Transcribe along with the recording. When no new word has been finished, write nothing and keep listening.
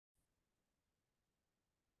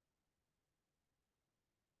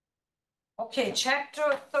Okay,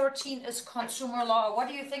 chapter 13 is consumer law. What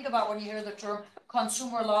do you think about when you hear the term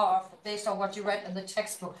consumer law based on what you read in the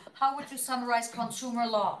textbook? How would you summarize consumer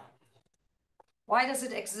law? Why does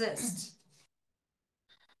it exist?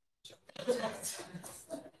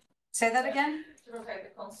 Say that again? To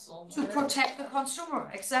protect the consumer. To protect the consumer,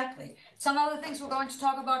 exactly. Some other things we're going to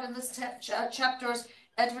talk about in this chapter is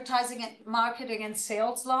advertising and marketing and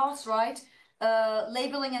sales laws, right?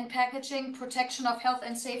 Labeling and packaging, protection of health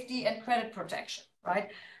and safety, and credit protection,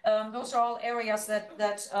 right? Those are all areas that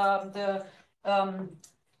the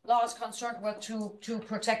law is concerned with to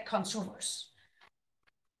protect consumers.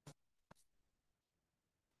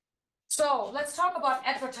 So let's talk about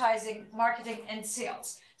advertising, marketing, and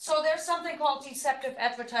sales. So there's something called deceptive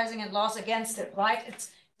advertising and laws against it, right?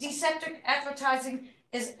 It's deceptive advertising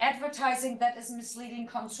is advertising that is misleading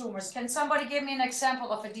consumers. Can somebody give me an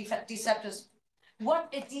example of a deceptive,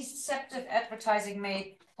 what a deceptive advertising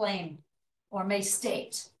may claim or may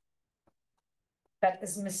state that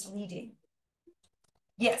is misleading?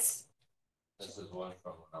 Yes. This is one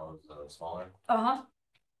from when I was smaller. Uh-huh.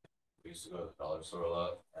 We used to go to the dollar store a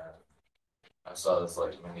lot, and I saw this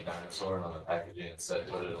like mini dinosaur, and on the packaging it said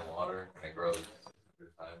put it in water, and it grows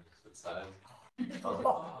 100 times its size. I was like,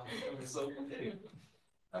 oh, it was so big.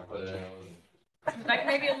 I put it in. Like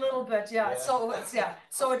maybe a little bit, yeah. So it's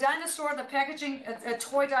So a dinosaur, the packaging, a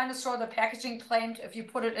toy dinosaur, the packaging claimed if you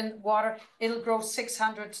put it in water, it'll grow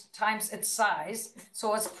 600 times its size.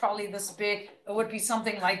 So it's probably this big. It would be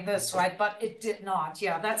something like this, right? But it did not.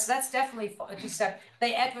 Yeah, that's definitely deceptive.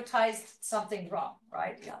 They advertised something wrong,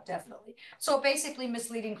 right? Yeah, definitely. So basically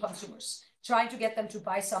misleading consumers, trying to get them to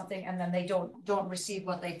buy something and then they don't receive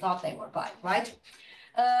what they thought they were buying, right?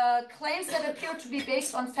 Claims that appear to be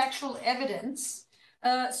based on factual evidence.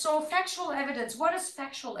 So factual evidence, what is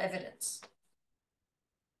factual evidence?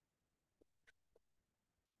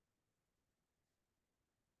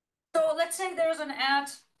 So let's say there's an ad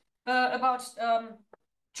about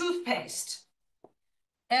toothpaste,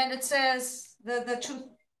 and it says the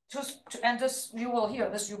tooth, and this, you will hear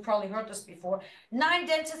this, you probably heard this before, 9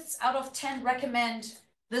 dentists out of 10 recommend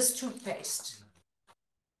this toothpaste.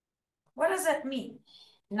 What does that mean?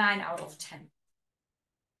 9 out of 10.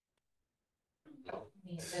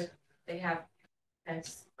 Means that they have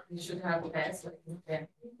pets. You should have pets like 10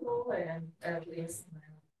 people and at least.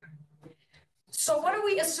 So what do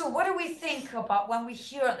we assume? What do we think about when we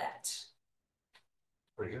hear that?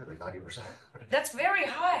 Pretty good, like 90%. That's very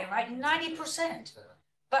high, right? 90%.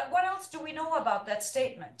 But what else do we know about that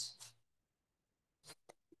statement?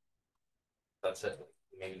 That's it.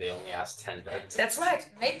 Maybe they only asked 10 dentists. That's right.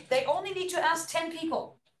 Maybe they only need to ask 10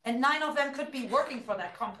 people, and 9 of them could be working for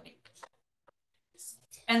that company.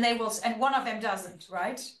 And they will, and 1 of them doesn't,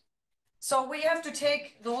 right? So we have to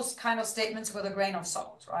take those kind of statements with a grain of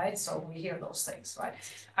salt, right? So we hear those things, right?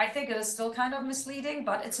 I think it is still kind of misleading,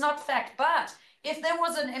 but it's not fact. But if there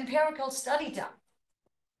was an empirical study done,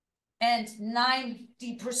 and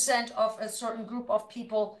 90% of a certain group of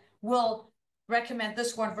people will recommend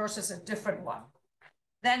this one versus a different one,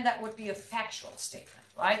 then that would be a factual statement,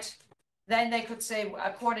 right? Then they could say,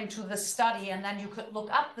 according to the study, and then you could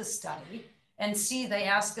look up the study and see they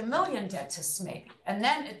asked 1 million dentists maybe, and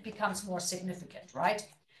then it becomes more significant, right?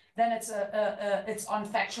 Then it's on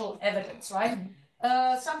factual evidence, right?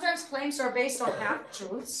 Sometimes claims are based on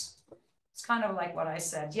half-truths. It's kind of like what I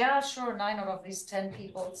said. Yeah, sure, 9 out of these 10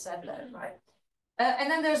 people said that, right?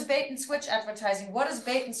 And then there's bait and switch advertising. What is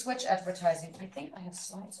bait and switch advertising? I think I have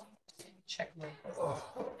slides on it. Check real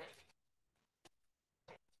quick.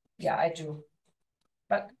 Yeah, I do.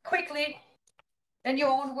 But quickly, in your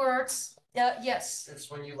own words, yes. It's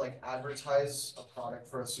when you like advertise a product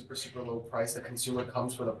for a super low price, the consumer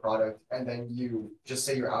comes for the product, and then you just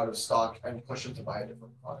say you're out of stock and push them to buy a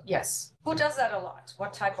different product. Yes. Who does that a lot?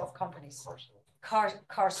 What type of companies? Car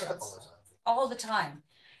sales. All the time.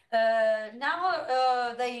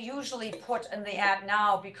 Now they usually put in the ad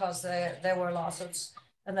now, because there were lawsuits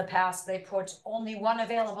in the past, they put only 1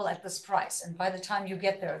 available at this price, and by the time you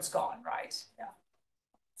get there, it's gone, right? Yeah.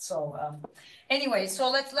 So anyway,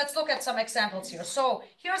 so let's look at some examples here. So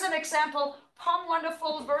here's an example: Palm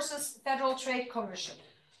Wonderful versus Federal Trade Commission.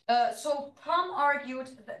 So Palm argued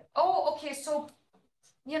that, oh, okay, so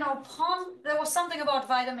Palm, there was something about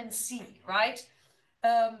vitamin C, right?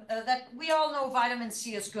 That we all know vitamin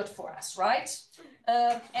C is good for us, right?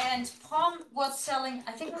 And Palm was selling,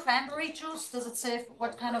 I think, cranberry juice. Does it say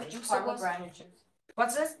what kind of juice it was? Pomegranate juice.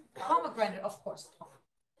 What's this? Pomegranate, of course.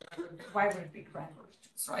 Why would it be cranberry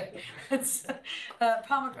juice, right? It's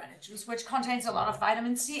pomegranate juice, which contains a lot of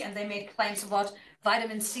vitamin C, and they made claims about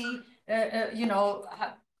vitamin C,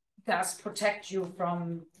 does protect you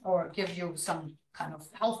from or give you some kind of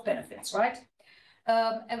health benefits, right?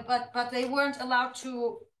 But they weren't allowed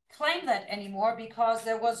to claim that anymore because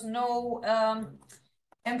there was no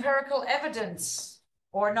empirical evidence,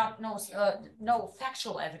 or no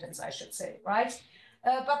factual evidence, I should say, right?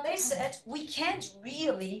 But they said we can't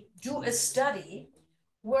really do a study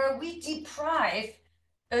where we deprive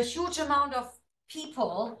a huge amount of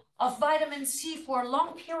people of vitamin C for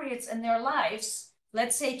long periods in their lives.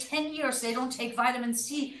 Let's say 10 years they don't take vitamin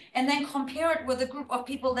C, and then compare it with a group of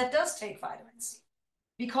people that does take vitamin C.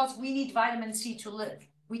 Because we need vitamin C to live.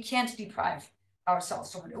 We can't deprive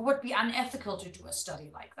ourselves from it. It would be unethical to do a study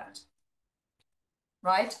like that.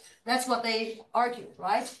 Right? That's what they argued,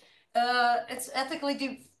 right? It's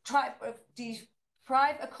ethically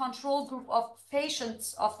deprive a control group of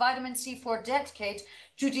patients of vitamin C for a decade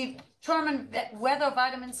to determine whether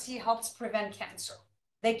vitamin C helps prevent cancer.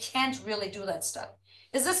 They can't really do that study.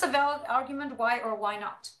 Is this a valid argument? Why or why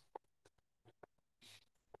not?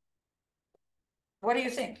 What do you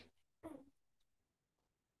think?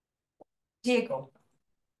 Diego.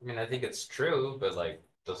 I mean, I think it's true, but like,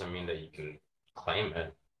 doesn't mean that you can claim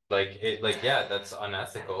it. Yeah, that's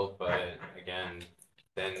unethical, but again,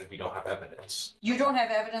 then we don't have evidence. You don't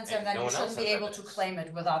have evidence, and And then no you one else shouldn't be has able to evidence. claim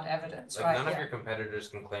it without evidence, Like right? none of Yeah. your competitors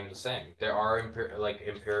can claim the same. There are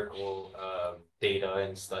empirical data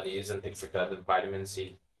and studies and things like that that vitamin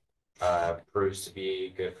C proves to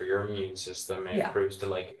be good for your immune system, and Yeah. it proves to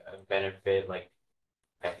like benefit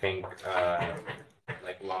I think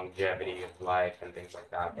like longevity of life and things like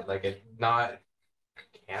that. But like it's not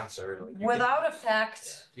cancer. Like, Without a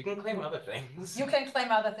fact, you can claim other things. you can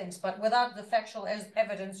claim other things, but without the factual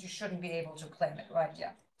evidence, you shouldn't be able to claim it, right?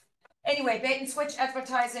 Yeah. Anyway, bait and switch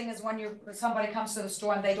advertising is when somebody comes to the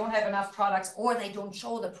store and they don't have enough products, or they don't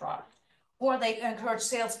show the product, or they encourage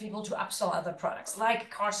salespeople to upsell other products, like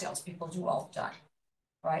car salespeople do all the time,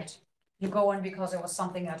 right? You go in because there was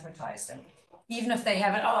something advertised, and even if they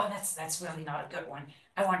haven't, oh, that's really not a good one.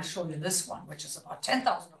 I want to show you this one, which is about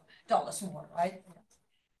 $10,000 more, right?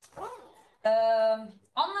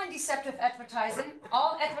 Online deceptive advertising.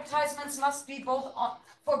 All advertisements must be for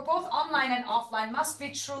both online and offline, must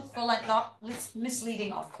be truthful and not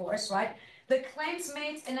misleading, of course, right? The claims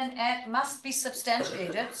made in an ad must be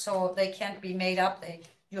substantiated, so they can't be made up.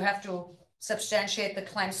 You have to substantiate the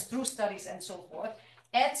claims through studies and so forth.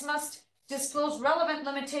 Ads must disclose relevant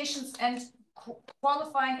limitations and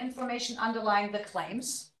qualifying information underlying the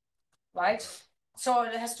claims, right? So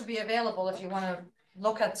it has to be available if you want to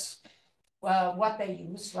look at what they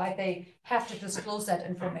use, right? They have to disclose that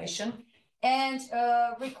information. And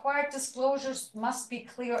required disclosures must be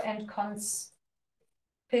clear and conspicuous.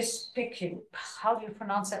 How do you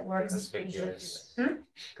pronounce that word? Conspicuous.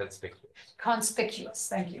 Conspicuous. Conspicuous,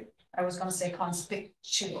 thank you. I was gonna say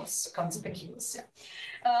conspicuous, yeah.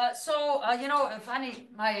 Funny,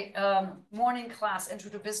 my morning class, intro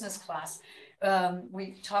to business class,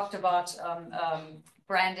 we talked about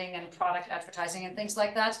branding and product advertising and things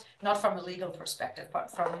like that, not from a legal perspective, but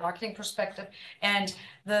from a marketing perspective. And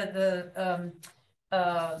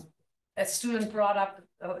a student brought up,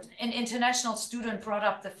 an international student brought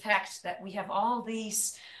up the fact that we have all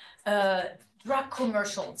these drug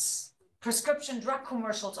commercials, prescription drug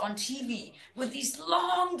commercials on TV with these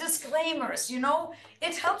long disclaimers,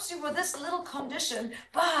 it helps you with this little condition,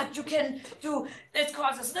 but you can do, it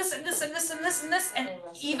causes this and this and this and this and this, and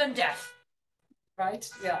even death. Right,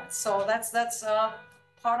 yeah, so that's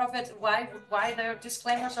part of it, why their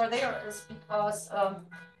disclaimers are there is because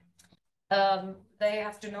they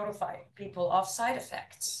have to notify people of side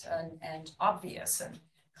effects and obvious and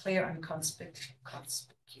clear and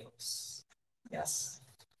conspicuous. Yes.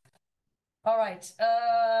 All right.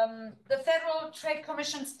 The Federal Trade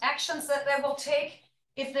Commission's actions that they will take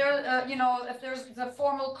if there, if there's the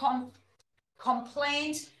formal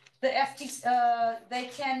complaint, the FTC, they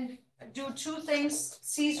can do two things: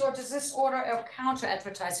 cease or desist order or counter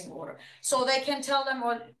advertising order. So they can tell them,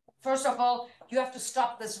 well, first of all, you have to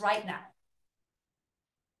stop this right now.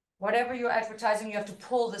 Whatever you're advertising, you have to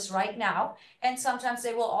pull this right now. And sometimes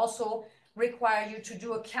they will also require you to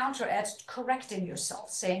do a counter ad correcting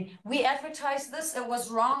yourself, saying, we advertised this, it was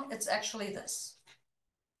wrong, it's actually this.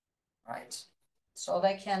 Right? So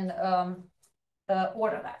they can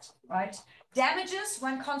order that, right? Damages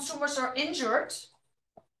when consumers are injured.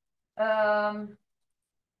 I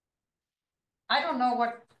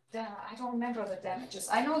don't remember the damages.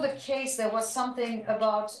 I know the case, there was something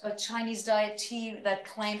about a Chinese diet tea that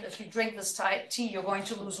claimed if you drink this tea, you're going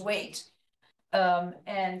to lose weight. There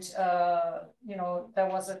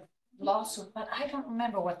was a lawsuit, but I don't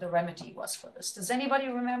remember what the remedy was for this. Does anybody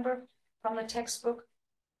remember from the textbook?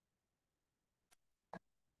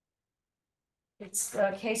 It's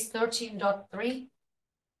case 13.3.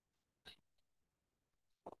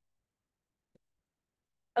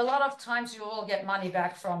 A lot of times you will get money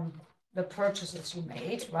back from the purchases you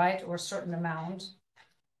made, right, or a certain amount.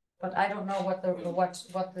 But I don't know what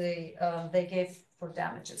they gave for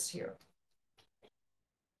damages here.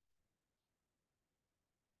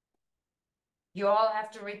 You all have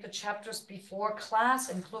to read the chapters before class,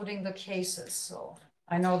 including the cases. So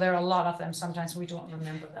I know there are a lot of them. Sometimes we don't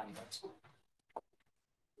remember them, but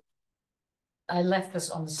I left this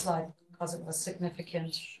on the slide because it was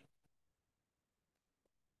significant.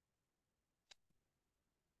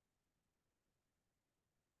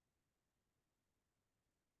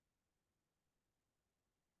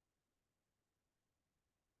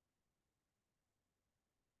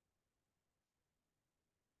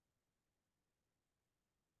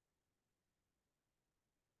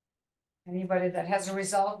 Anybody that has a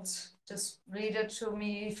result, just read it to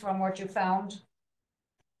me from what you found.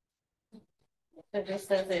 It just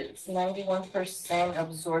says it's 91%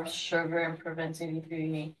 absorbs sugar and prevents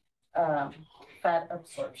any fat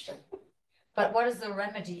absorption. But what is the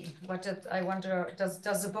remedy? I wonder, does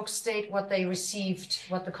the book state what they received,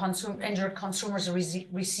 what the injured consumers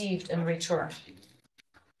received in return?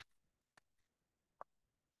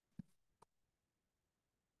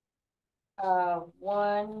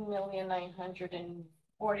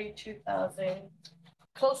 $1,942,000.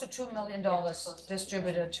 Close to $2 million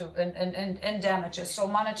distributed to in damages, so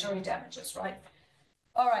monetary damages, right?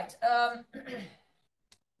 All right.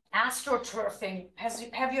 Astroturfing.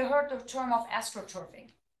 Have you heard the term of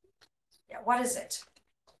astroturfing? Yeah, what is it?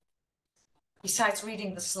 Besides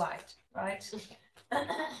reading the slide, right?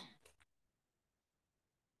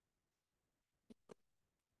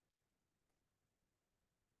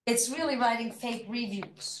 It's really writing fake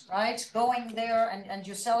reviews, right? Going there and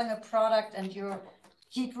you're selling a product and you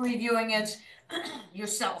keep reviewing it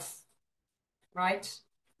yourself, right?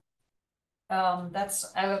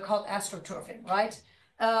 That's called astroturfing, right?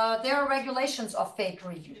 There are regulations of fake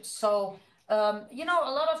reviews. So, you know,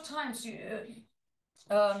 a lot of times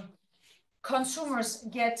consumers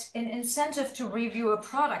get an incentive to review a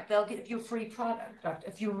product. They'll give you free product.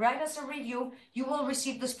 If you write us a review, you will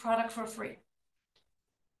receive this product for free.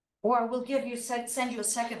 Or we'll send you a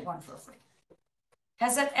second one for free.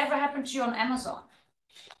 Has that ever happened to you on Amazon?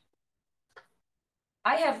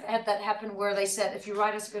 I have had that happen where they said, if you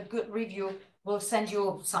write us a good review, we'll send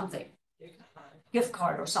you something, gift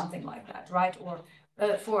card or something like that, right? Or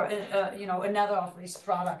for, you know, another of these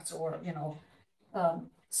products or, you know.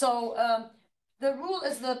 The rule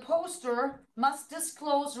is the poster must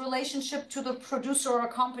disclose relationship to the producer or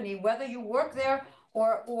company, whether you work there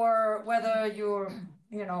or whether you're,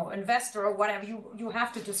 you know, investor or whatever, you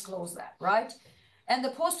have to disclose that, right? And the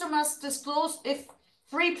poster must disclose if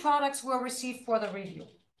free products were received for the review,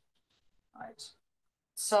 right?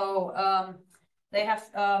 So they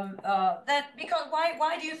have that, because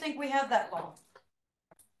why do you think we have that law?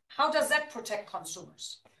 How does that protect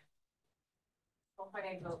consumers?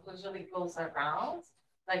 Company usually goes around,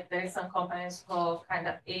 like there's some companies who kind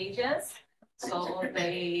of agents, so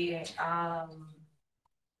they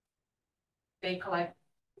collect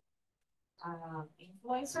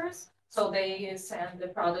influencers. So they send the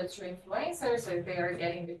product to influencers, so they are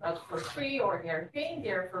getting the product for free or they're paying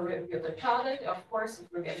there for review the product. Of course,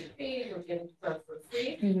 if you're getting paid, you're getting the product for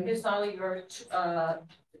free. Mm-hmm. It's not like you're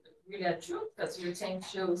really a truth because you tend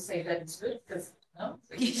to say that it's good because no.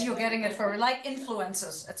 You're getting it for, like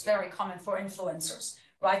influencers. It's very common for influencers,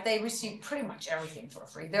 right? They receive pretty much everything for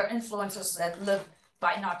free. They're influencers that live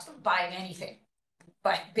by not buying anything,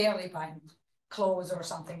 by barely buying clothes or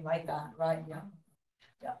something like that, right? Yeah.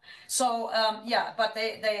 Yeah. So yeah, but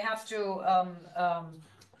they have to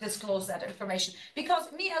disclose that information,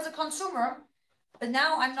 because me as a consumer,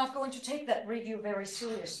 now I'm not going to take that review very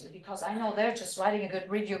seriously, because I know they're just writing a good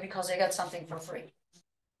review because they got something for free.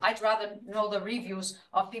 I'd rather know the reviews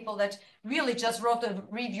of people that really just wrote the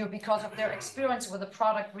review because of their experience with the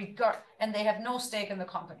product and they have no stake in the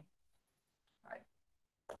company. Right.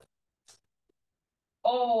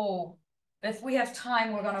 Oh, if we have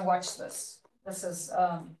time, we're gonna watch this. This is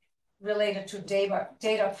related to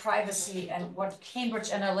data privacy and what Cambridge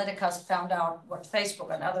Analytica found out, what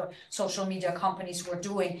Facebook and other social media companies were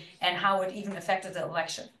doing, and how it even affected the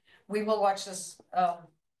election. We will watch this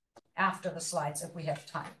after the slides if we have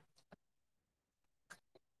time.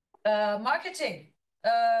 Marketing,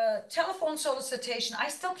 telephone solicitation. I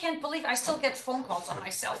still can't believe I still get phone calls on my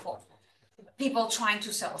cell phone. People trying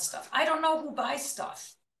to sell stuff. I don't know who buys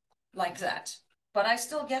stuff like that, but I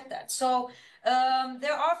still get that. So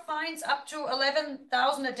there are fines up to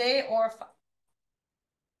 11,000 a day or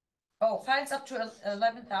Oh, fines up to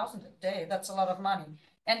 11,000 a day, that's a lot of money.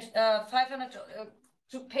 And 500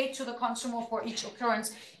 to pay to the consumer for each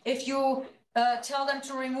occurrence. If you tell them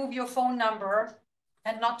to remove your phone number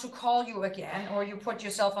and not to call you again, or you put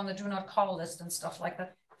yourself on the do not call list and stuff like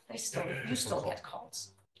that, you still get calls.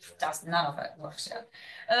 None of it works yet.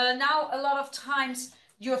 Now, a lot of times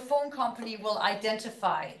your phone company will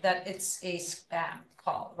identify that it's a spam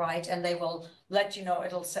call, right? And they will let you know,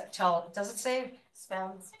 it'll tell, does it say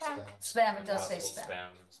Spam. spam? It does say Possible spam.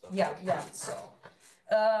 and stuff. Yeah, so.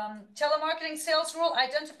 Telemarketing sales rule,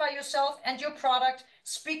 identify yourself and your product,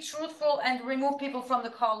 speak truthful, and remove people from the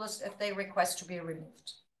call list if they request to be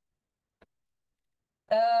removed.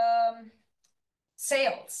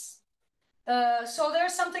 Sales. So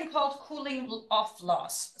there's something called cooling off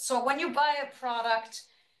loss. So when you buy a product,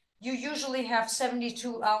 you usually have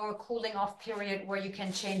 72-hour cooling off period where you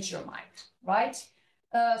can change your mind, right?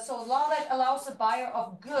 So a law that allows the buyer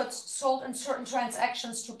of goods sold in certain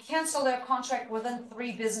transactions to cancel their contract within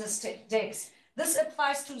 3 business days. This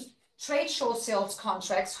applies to trade show sales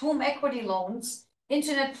contracts, home equity loans,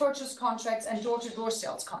 internet purchase contracts, and door-to-door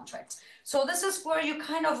sales contracts. So this is where you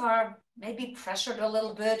kind of are maybe pressured a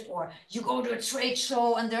little bit, or you go to a trade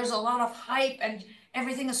show and there's a lot of hype and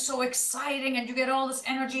everything is so exciting and you get all this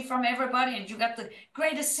energy from everybody and you got the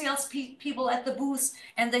greatest sales people at the booths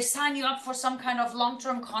and they sign you up for some kind of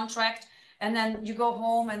long-term contract, and then you go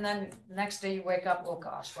home and then the next day you wake up, oh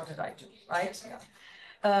gosh, what did I do, right?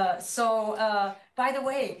 Yeah. By the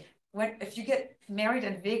way, if you get married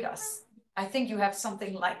in Vegas, I think you have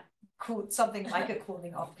something like a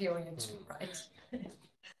cooling off period too, right?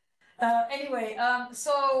 Anyway,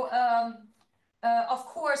 of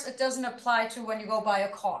course, it doesn't apply to when you go buy a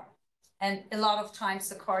car. And a lot of times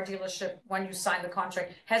the car dealership, when you sign the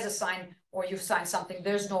contract, has a sign or you sign something,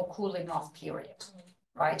 there's no cooling off period,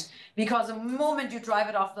 right? Because the moment you drive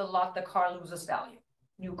it off the lot, the car loses value,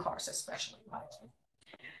 new cars especially, right?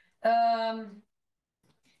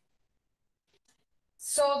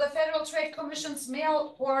 So the Federal Trade Commission's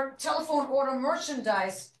mail or telephone order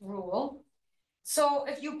merchandise rule. So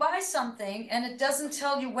if you buy something and it doesn't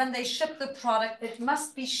tell you when they ship the product, it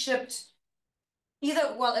must be shipped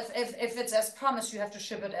either, well, if it's as promised, you have to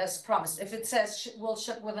ship it as promised. If it says we'll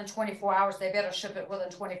ship within 24 hours, they better ship it within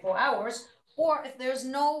 24 hours. Or if there's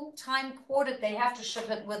no time quoted, they have to ship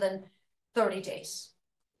it within 30 days,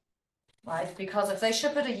 right? Because if they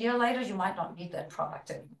ship it a year later, you might not need that product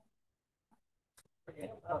anymore.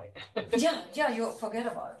 Yeah, you forget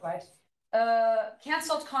about it, right?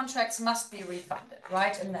 Canceled contracts must be refunded,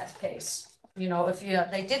 right? In that case, you know, if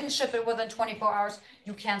they didn't ship it within 24 hours,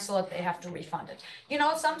 you cancel it, they have to refund it. You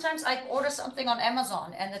know, sometimes I order something on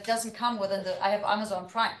Amazon and it doesn't come within I have Amazon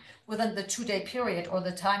Prime, within the 2-day period or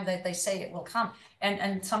the time that they say it will come.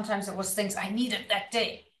 And sometimes it was things I needed that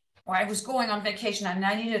day, or I was going on vacation and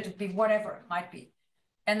I needed to be whatever it might be.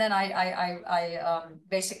 And then I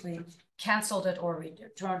basically canceled it or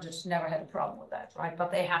returned it, never had a problem with that, right?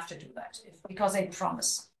 But they have to do that because they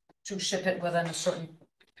promise to ship it within a certain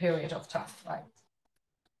period of time, right?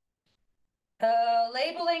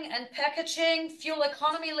 Labeling and packaging, fuel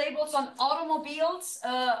economy labels on automobiles,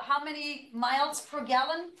 how many miles per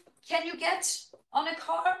gallon can you get on a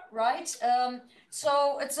car, right?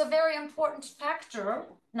 So it's a very important factor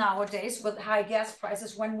nowadays with high gas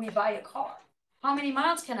prices when we buy a car. How many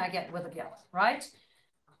miles can I get with a gallon, right?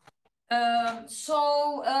 There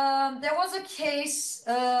was a case,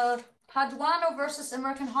 Paduano versus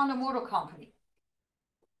American Honda Motor Company.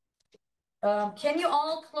 Can you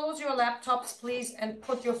all close your laptops, please, and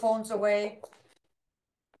put your phones away?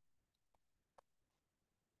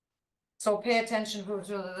 So pay attention to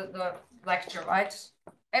the lecture, right?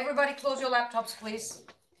 Everybody close your laptops, please.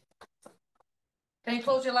 Can you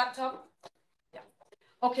close your laptop? Yeah.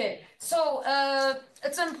 Okay, so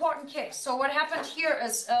it's an important case. So what happened here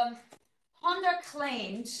is Honda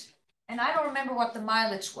claimed, and I don't remember what the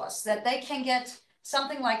mileage was, that they can get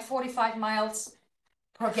something like 45 miles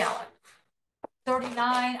per gallon. 39,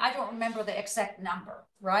 I don't remember the exact number,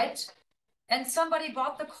 right? And somebody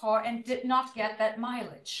bought the car and did not get that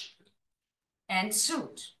mileage and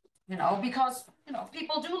sued, you know, because, you know,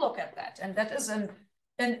 people do look at that, and that is a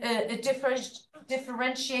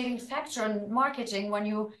differentiating factor in marketing when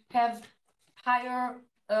you have higher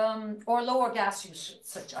or lower gas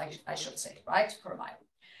usage, I should say, right, per mile.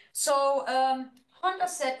 So Honda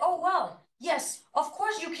said, oh, well, yes, of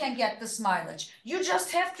course you can get this mileage. You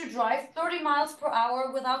just have to drive 30 miles per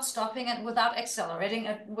hour without stopping and without accelerating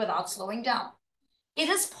and without slowing down. It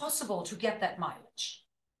is possible to get that mileage.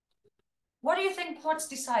 What do you think courts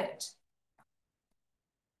decided?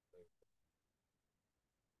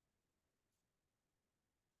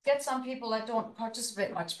 get some people that don't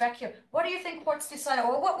participate much back here. What do you think courts decide,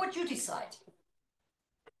 or what would you decide?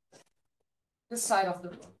 This side of the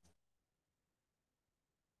room.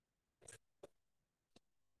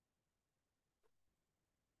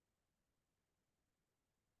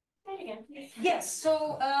 Say it again, please. Yes,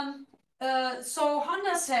 so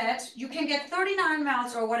Honda said you can get 39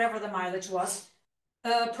 miles or whatever the mileage was,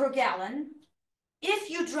 per gallon. If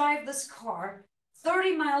you drive this car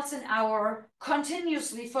 30 miles an hour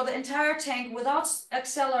continuously for the entire tank without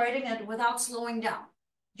accelerating and without slowing down,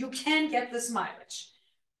 you can get this mileage.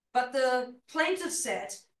 But the plaintiff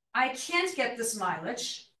said, I can't get this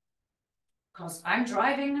mileage because I'm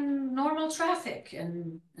driving in normal traffic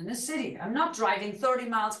in the city. I'm not driving 30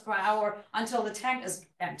 miles per hour until the tank is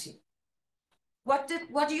empty. What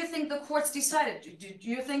do you think the courts decided? Do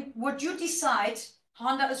you think, would you decide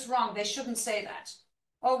Honda is wrong, they shouldn't say that?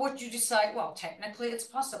 Or would you decide, well, technically it's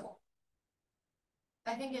possible?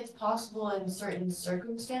 I think it's possible in certain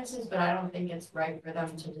circumstances, but I don't think it's right for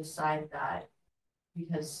them to decide that.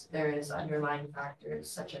 Because there is underlying factors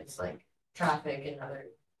such as like traffic and other.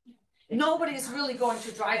 Nobody is really going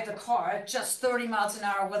to drive the car at just 30 miles an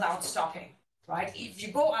hour without stopping, right? If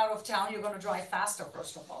you go out of town, you're gonna drive faster,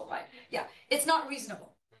 first of all, right? Yeah, it's not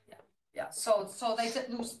reasonable. Yeah, so they did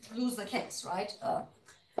lose the case, right?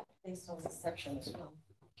 Based on deception as well.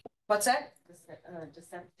 What's that?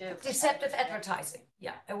 Deceptive. Deceptive advertising,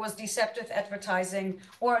 yeah, it was deceptive advertising,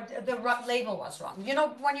 or the label was wrong. You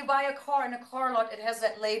know, when you buy a car in a car lot, it has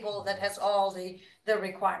that label that has all the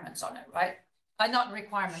requirements on it, right? Not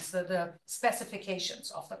requirements, the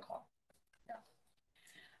specifications of the car.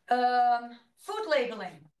 Yeah. Food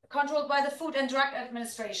labeling, controlled by the Food and Drug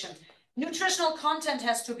Administration. Nutritional content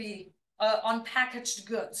has to be on packaged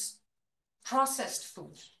goods, processed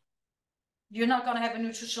food. You're not gonna have a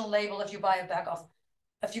nutritional label if you buy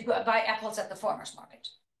buy apples at the farmer's market.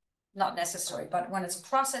 Not necessary, but when it's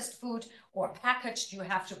processed food or packaged, you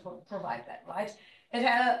have to provide that, right? It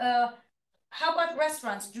how about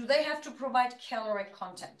restaurants? Do they have to provide caloric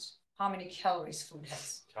content? How many calories food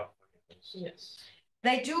has? Yes.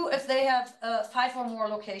 They do if they have 5 or more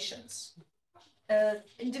locations.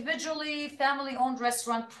 Individually, family-owned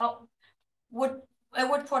restaurant would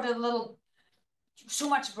put a little too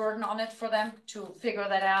much burden on it for them to figure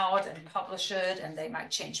that out and publish it, and they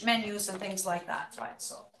might change menus and things like that, right?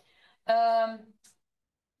 So,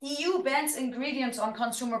 EU bans ingredients on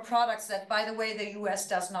consumer products that, by the way, the US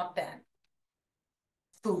does not ban.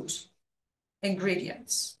 Food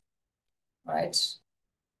ingredients, right?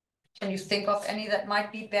 Can you think of any that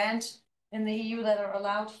might be banned in the EU that are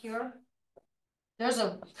allowed here? There's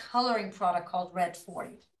a coloring product called Red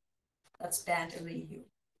 40 that's banned in the EU.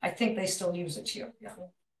 I think they still use it here. Yeah.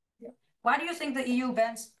 Why do you think the EU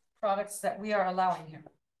bans products that we are allowing here?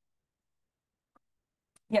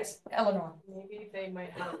 Yes, Eleanor. Maybe they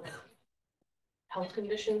might have like health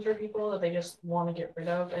conditions for people that they just want to get rid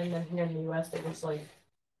of, and then here in the US they just like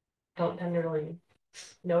don't tend to really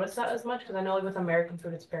notice that as much, because I know like with American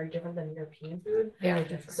food it's very different than European food. Very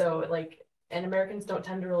different. So like, and Americans don't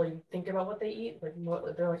tend to really think about what they eat. Like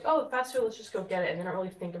they're like, oh, fast food, let's just go get it, and they don't really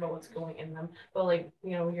think about what's going in them. But like,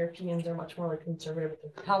 you know, Europeans are much more like conservative with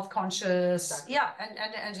their food. Health conscious, Exactly. yeah,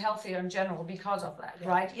 and healthier in general because of that,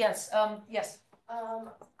 right? Yes, yes.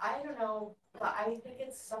 I don't know, but I think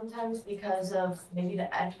it's sometimes because of maybe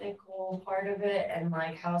the ethical part of it and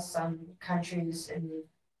like how some countries in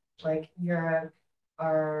like Europe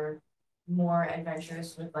are more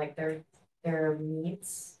adventurous with like their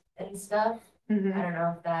meats and stuff. I don't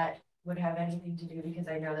know if that would have anything to do, because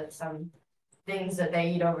I know that some things that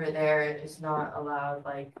they eat over there is not allowed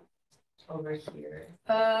like over here.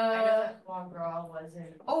 I know that foie gras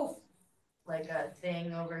wasn't Oh, like a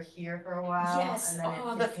thing over here for a while. yes, And then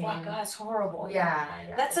oh, it the became, foie gras is horrible. yeah.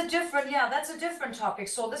 That's a different topic.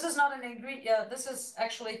 So this is not an ingredient, this is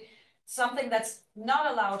actually something that's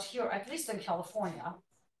not allowed here, at least in California.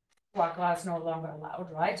 Foie gras is no longer allowed,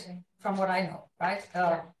 right? From what I know, right?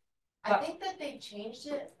 Yeah. I but- think that they changed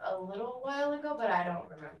it a little while ago, but I don't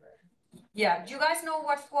remember. Yeah, do you guys know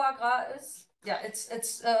what foie gras is? Yeah, it's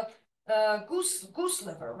goose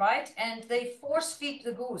liver, right? And they force feed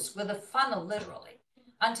the goose with a funnel, literally,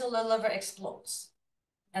 until the liver explodes.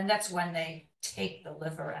 And that's when they take the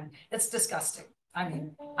liver, and it's disgusting. I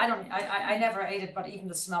mean, I never ate it, but even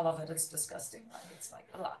the smell of it is disgusting, right? It's like,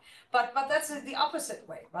 ugh. But that's the opposite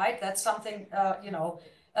way, right? That's something,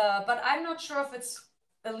 but I'm not sure if it's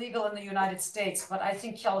illegal in the United States, but I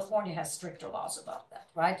think California has stricter laws about that,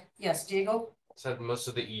 right? Yes, Diego? Said most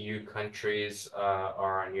of the EU countries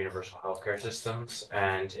are on universal healthcare systems,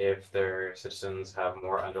 and if their citizens have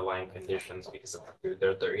more underlying conditions because of the food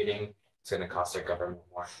that they're eating, it's gonna cost our government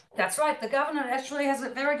more. That's right, the governor actually has a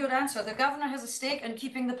very good answer. The governor has a stake in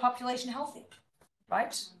keeping the population healthy,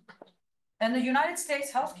 right? And the United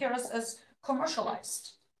States healthcare is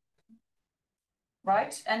commercialized.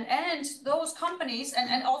 Right? And those companies,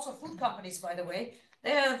 and also food companies, by the way,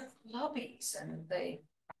 they have lobbies and they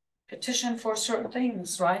petition for certain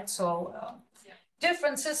things, right? So,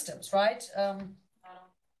 different systems, right?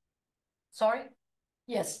 Sorry?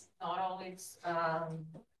 Yes. Not always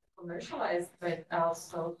commercialized, but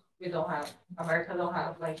also America don't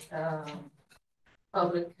have like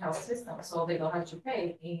public health system, so they don't have to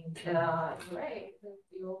pay. In UA,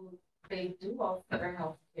 they do offer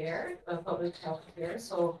healthcare, public healthcare,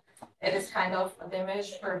 so it is kind of a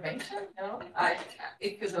damage prevention, you know?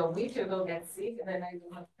 If you go weak, you go get sick, and then I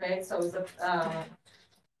don't have to pay, so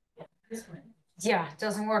it's Yeah, it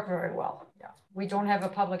doesn't work very well. Yeah, we don't have a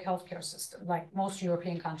public healthcare system like most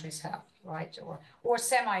European countries have, right? Or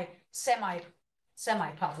semi-public.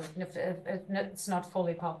 If it's not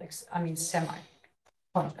fully public, I mean semi,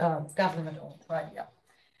 government owned, right? Yeah.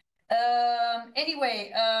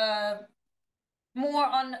 Anyway, more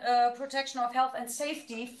on protection of health and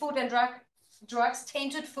safety, food and drugs,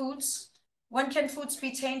 tainted foods. When can foods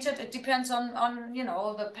be tainted? It depends on you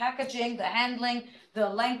know, the packaging, the handling, the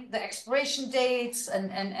length, the expiration dates,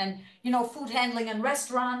 and you know, food handling in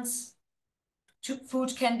restaurants.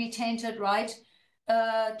 Food can be tainted, right?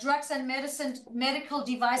 Drugs and medical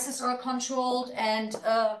devices are controlled, and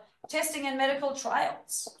testing and medical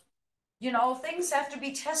trials. You know, things have to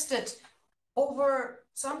be tested over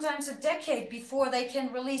sometimes a decade before they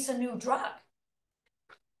can release a new drug.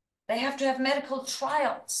 They have to have medical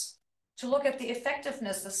trials to look at the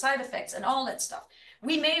effectiveness, the side effects, and all that stuff.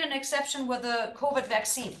 We made an exception with the COVID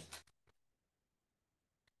vaccine.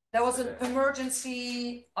 There was an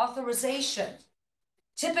emergency authorization.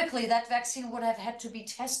 Typically, that vaccine would have had to be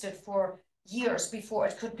tested for years before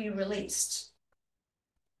it could be released.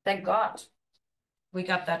 Thank God we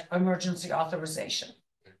got that emergency authorization,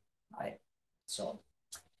 right? So,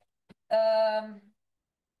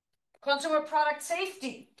 consumer product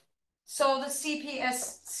safety. So the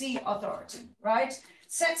CPSC authority, right,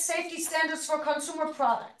 sets safety standards for consumer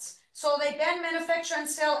products. So they ban manufacture and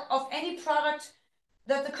sale of any product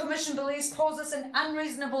that the Commission believes poses an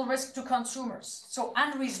unreasonable risk to consumers. So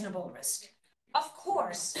unreasonable risk. Of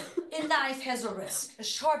course, a knife has a risk, a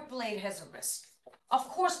sharp blade has a risk. Of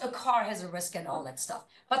course, a car has a risk and all that stuff,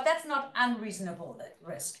 but that's not unreasonable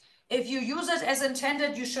risk. If you use it as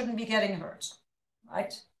intended, you shouldn't be getting hurt,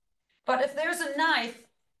 right? But if there's a knife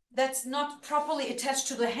that's not properly attached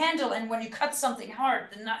to the handle, and when you cut something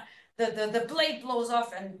hard, the blade blows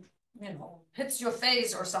off and, you know, hits your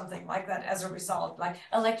face or something like that as a result, like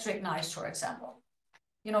electric knives, for example.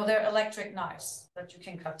 You know, they're electric knives that you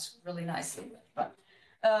can cut really nicely with, but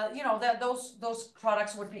you know, those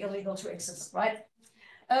products would be illegal to exist, right?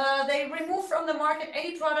 They remove from the market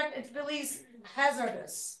any product it believes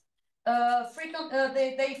hazardous.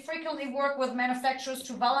 They frequently work with manufacturers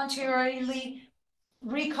to voluntarily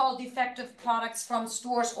recall defective products from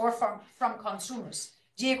stores or from consumers.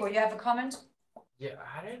 Diego, you have a comment? Yeah,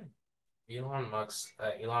 how did Elon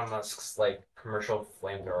Musk's like commercial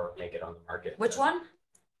flamethrower make it on the market? Which one?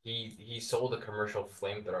 He sold a commercial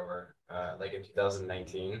flamethrower like in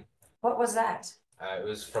 2019. What was that? It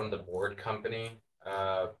was from the Board company.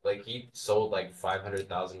 Like he sold like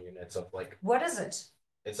 500,000 units of like. What is it?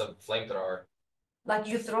 It's a flamethrower. Like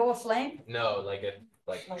you throw a flame? No, like a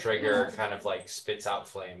trigger kind of like spits out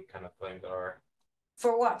flame kind of flamethrower.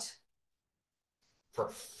 For what? For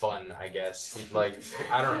fun, I guess. He like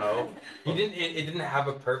I don't know. He didn't. It didn't have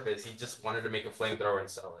a purpose. He just wanted to make a flamethrower and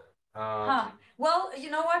sell it. Well,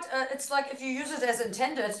 you know what? It's like if you use it as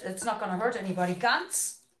intended, it's not going to hurt anybody.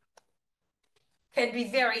 Guns can be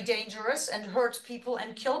very dangerous and hurt people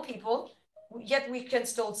and kill people. Yet we can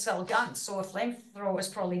still sell guns. So a flamethrower is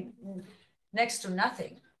probably next to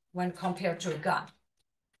nothing when compared to a gun.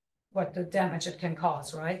 What the damage it can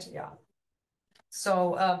cause, right? Yeah.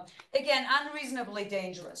 So again, unreasonably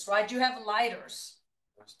dangerous, right? You have lighters.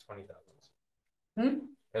 There's 20,000. Hmm?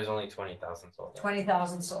 There's only 20,000 sold.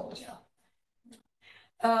 20,000 sold, yeah.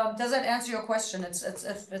 Does that answer your question? It's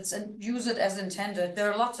use it as intended.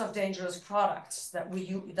 There are lots of dangerous products that we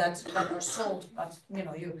use that are sold, but you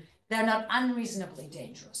know, they're not unreasonably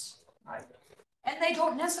dangerous, right? And they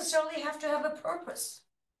don't necessarily have to have a purpose,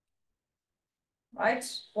 right?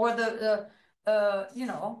 Or you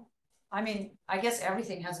know, I mean, I guess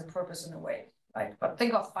everything has a purpose in a way, right? But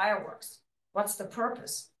think of fireworks. What's the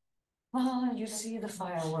purpose? Oh, you see the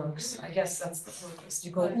fireworks. I guess that's the purpose.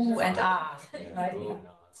 You go ooh and ah, right? Ooh,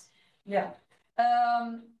 Yeah.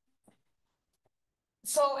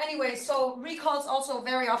 So anyway, so recalls also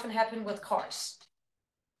very often happen with cars.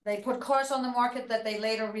 They put cars on the market that they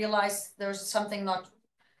later realize there's something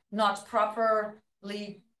not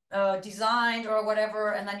properly designed or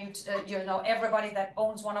whatever, and then you know, everybody that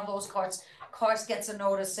owns one of those cars gets a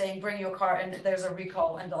notice saying, bring your car and there's a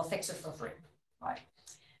recall and they'll fix it for free, right?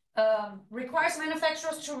 Requires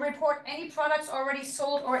manufacturers to report any products already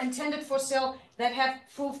sold or intended for sale that have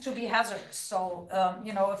proved to be hazardous. So,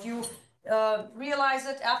 you know, if you realize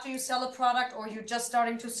it after you sell a product or you're just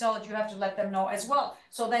starting to sell it, you have to let them know as well.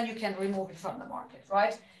 So then you can remove it from the market,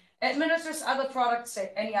 right? Administers other products,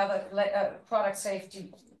 any other product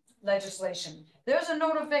safety legislation. There's a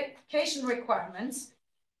notification requirements.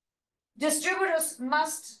 Distributors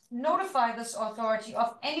must notify this authority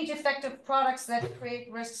of any defective products that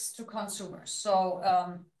create risks to consumers. So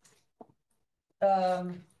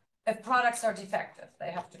if products are defective,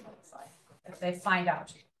 they have to notify if they find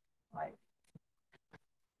out, right?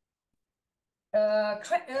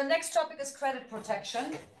 Next topic is credit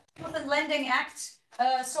protection. With the Lending Act,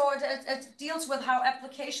 so it deals with how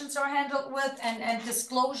applications are handled with and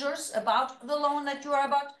disclosures about the loan that you are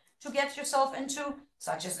about to get yourself into,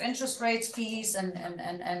 such as interest rates, fees,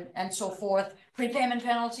 and so forth, prepayment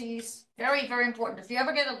penalties. Very, very important. If you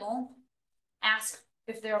ever get a loan, ask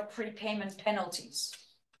if there are prepayment penalties.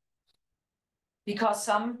 Because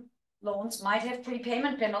some loans might have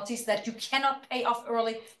prepayment penalties that you cannot pay off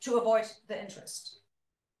early to avoid the interest.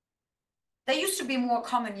 They used to be more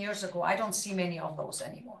common years ago. I don't see many of those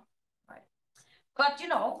anymore, right? But you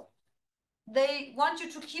know, they want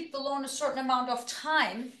you to keep the loan a certain amount of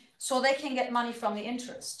time so they can get money from the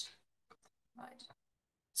interest, right?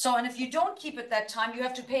 So, and if you don't keep it that time, you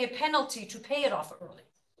have to pay a penalty to pay it off early.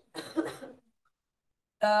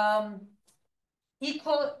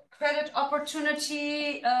 Equal credit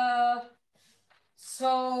opportunity.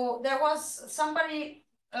 So there was somebody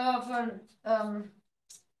of an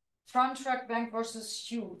Front Track Bank versus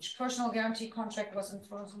Huge. Personal guarantee contract wasn't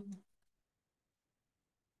frozen.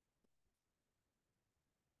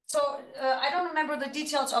 So I don't remember the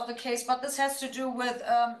details of the case, but this has to do with,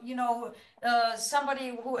 you know,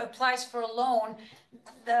 somebody who applies for a loan,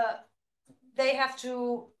 they have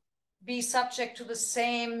to be subject to the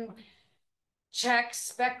same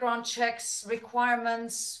checks, background checks,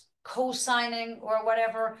 requirements, co-signing or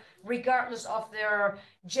whatever, regardless of their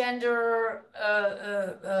gender,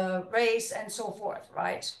 race, and so forth,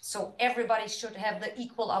 right? So everybody should have the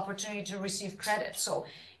equal opportunity to receive credit. So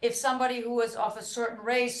if somebody who is of a certain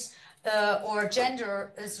race or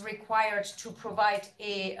gender is required to provide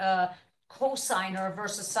a co-signer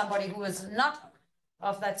versus somebody who is not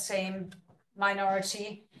of that same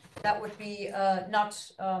minority, that would be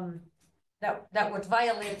that would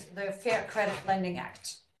violate the Fair Credit Lending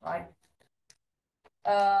Act, right?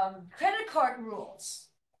 Credit card rules.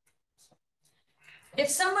 If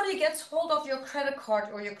somebody gets hold of your credit card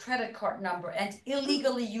or your credit card number and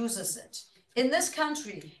illegally uses it, in this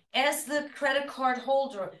country, as the credit card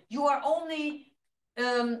holder, you are only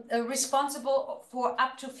responsible for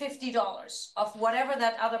up to $50 of whatever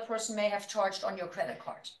that other person may have charged on your credit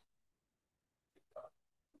card.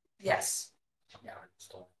 Yes. Yeah.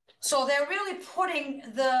 So they're really putting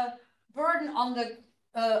the burden on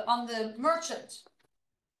the merchant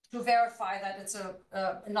to verify that it's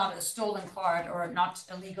not a stolen card or not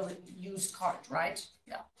a legally used card, right?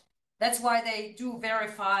 Yeah. That's why they do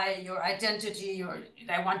verify your identity, or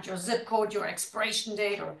they want your zip code, your expiration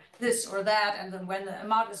date, or this or that. And then when the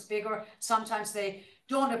amount is bigger, sometimes they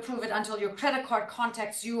don't approve it until your credit card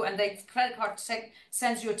contacts you, and the credit card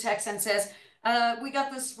sends you a text and says, we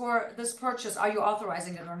got this for this purchase, are you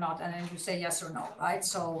authorizing it or not? And then you say yes or no, right?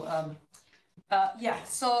 So, yeah,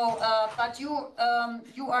 so, but you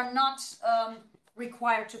are not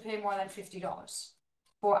required to pay more than $50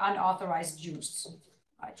 for unauthorized use.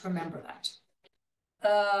 Right, remember that.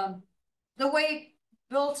 The way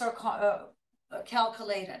bills are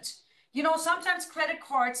calculated. You know, sometimes credit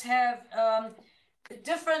cards have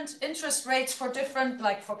different interest rates for different,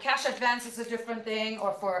 like for cash advances, a different thing,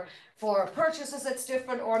 or for purchases, it's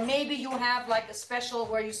different, or maybe you have like a special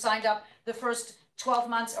where you signed up the first 12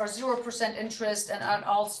 months or 0% interest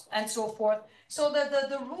and so forth. So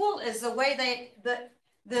the rule is the way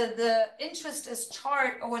the interest is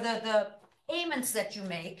charged, or the payments that you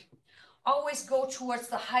make always go towards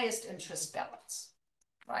the highest interest balance,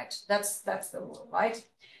 right? That's the rule, right?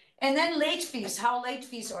 And then late fees, how late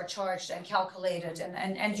fees are charged and calculated,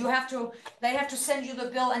 and you have to, they have to send you the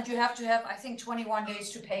bill, and you have to have, I think, 21 days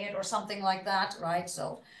to pay it or something like that, right?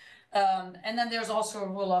 So, and then there's also a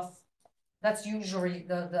rule of, that's usually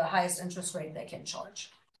the highest interest rate they can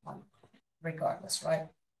charge, regardless, right?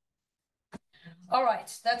 All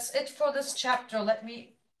right, that's it for this chapter. Let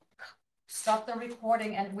me stop the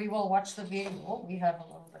recording and we will watch the video. We have a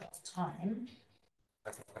little bit of time.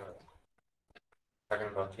 Talking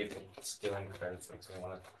about people stealing credits makes me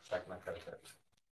wanna check my credit card.